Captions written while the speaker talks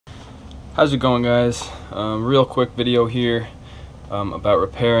How's it going, guys? Real quick video here about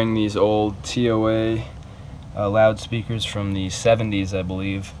repairing these old TOA loudspeakers from the 70s, I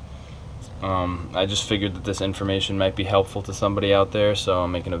believe. I just figured that this information might be helpful to somebody out there, so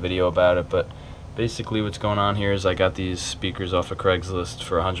I'm making a video about it. But basically what's going on here is I got these speakers off of Craigslist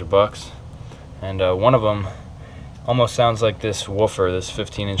for $100, and one of them almost sounds like this woofer. This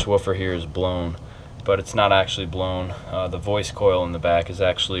 15-inch woofer here is blown, but it's not actually blown. The voice coil in the back is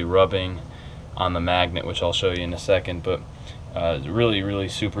actually rubbing on the magnet, which I'll show you in a second. But really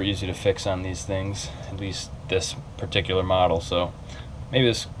super easy to fix on these things, at least this particular model. So maybe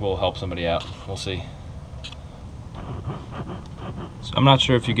this will help somebody out. We'll see. So I'm not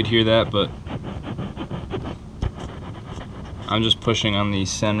sure if you could hear that, but I'm just pushing on the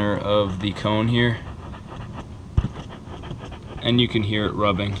center of the cone here, and you can hear it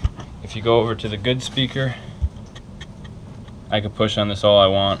rubbing. If you go over to the good speaker, I could push on this all I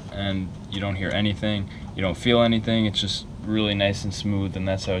want and you don't hear anything, you don't feel anything. It's just really nice and smooth, and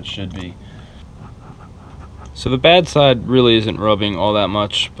that's how it should be. So the bad side really isn't rubbing all that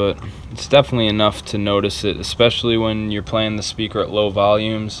much, but it's definitely enough to notice it, especially when you're playing the speaker at low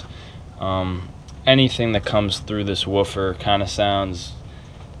volumes. Anything that comes through this woofer kind of sounds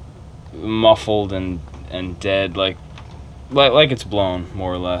muffled and dead, like it's blown,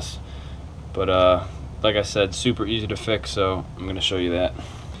 more or less. But like I said, super easy to fix, so I'm going to show you that.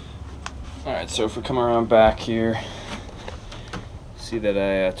 Alright, so if we come around back here, see that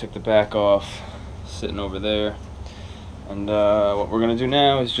I took the back off, sitting over there. And what we're going to do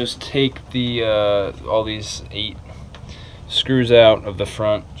now is just take the all these 8 screws out of the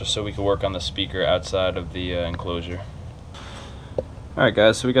front, just so we can work on the speaker outside of the enclosure. Alright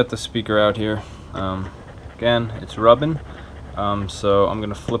guys, so we got the speaker out here. Again, it's rubbing, so I'm going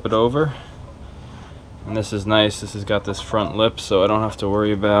to flip it over. And this is nice, this has got this front lip, so I don't have to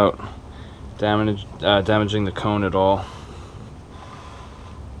worry about damaging the cone at all.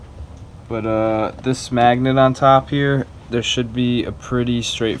 But this magnet on top here, there should be a pretty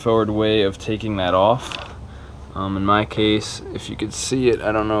straightforward way of taking that off. In my case, if you could see it,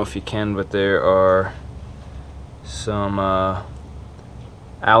 I don't know if you can, but there are some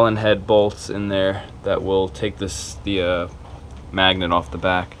Allen head bolts in there that will take the magnet off the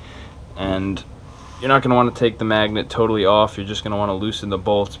back. And you're not going to want to take the magnet totally off, you're just going to want to loosen the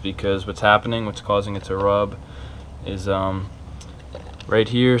bolts, because what's causing it to rub is right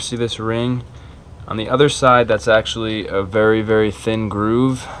here, see this ring? On the other side, that's actually a very thin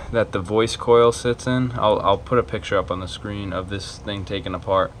groove that the voice coil sits in. I'll put a picture up on the screen of this thing taken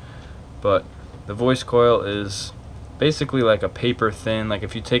apart. But the voice coil is basically like a paper thin, like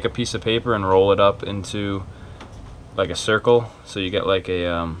if you take a piece of paper and roll it up into like a circle, so you get like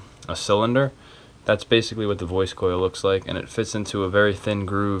a cylinder. That's basically what the voice coil looks like, and it fits into a very thin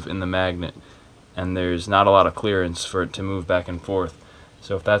groove in the magnet, and there's not a lot of clearance for it to move back and forth.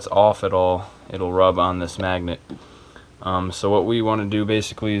 So if that's off at all, it'll rub on this magnet. So what we want to do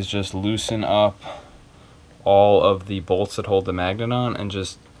basically is just loosen up all of the bolts that hold the magnet on, and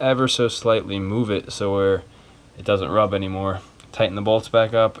just ever so slightly move it so where it doesn't rub anymore. Tighten the bolts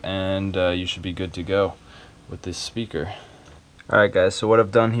back up, and you should be good to go with this speaker. Alright guys, so what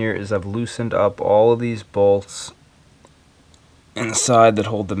I've done here is I've loosened up all of these bolts inside that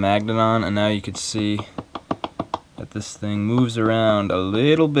hold the magnet on, and now you can see that this thing moves around a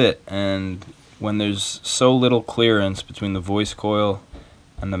little bit, and when there's so little clearance between the voice coil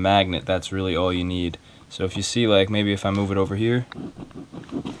and the magnet, that's really all you need. So if you see, like maybe if I move it over here,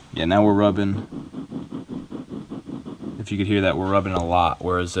 yeah, now we're rubbing. If you could hear that, we're rubbing a lot,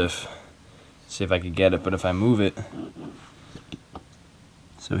 whereas see if I could get it, but if I move it,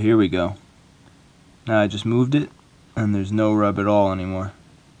 so here we go. Now I just moved it, and there's no rub at all anymore.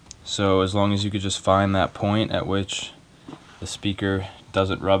 So as long as you could just find that point at which the speaker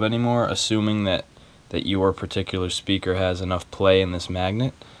doesn't rub anymore, assuming that your particular speaker has enough play in this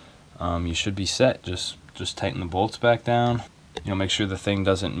magnet, you should be set. Just tighten the bolts back down. Make sure the thing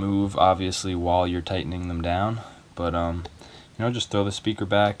doesn't move, obviously, while you're tightening them down. But just throw the speaker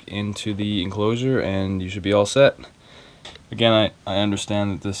back into the enclosure, and you should be all set. Again, I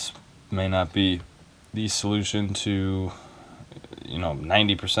understand that this may not be the solution to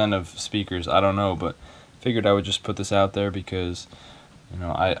 90% of speakers, I don't know, but figured I would just put this out there because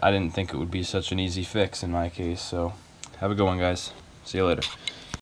I didn't think it would be such an easy fix in my case. So have a good one, guys. See you later.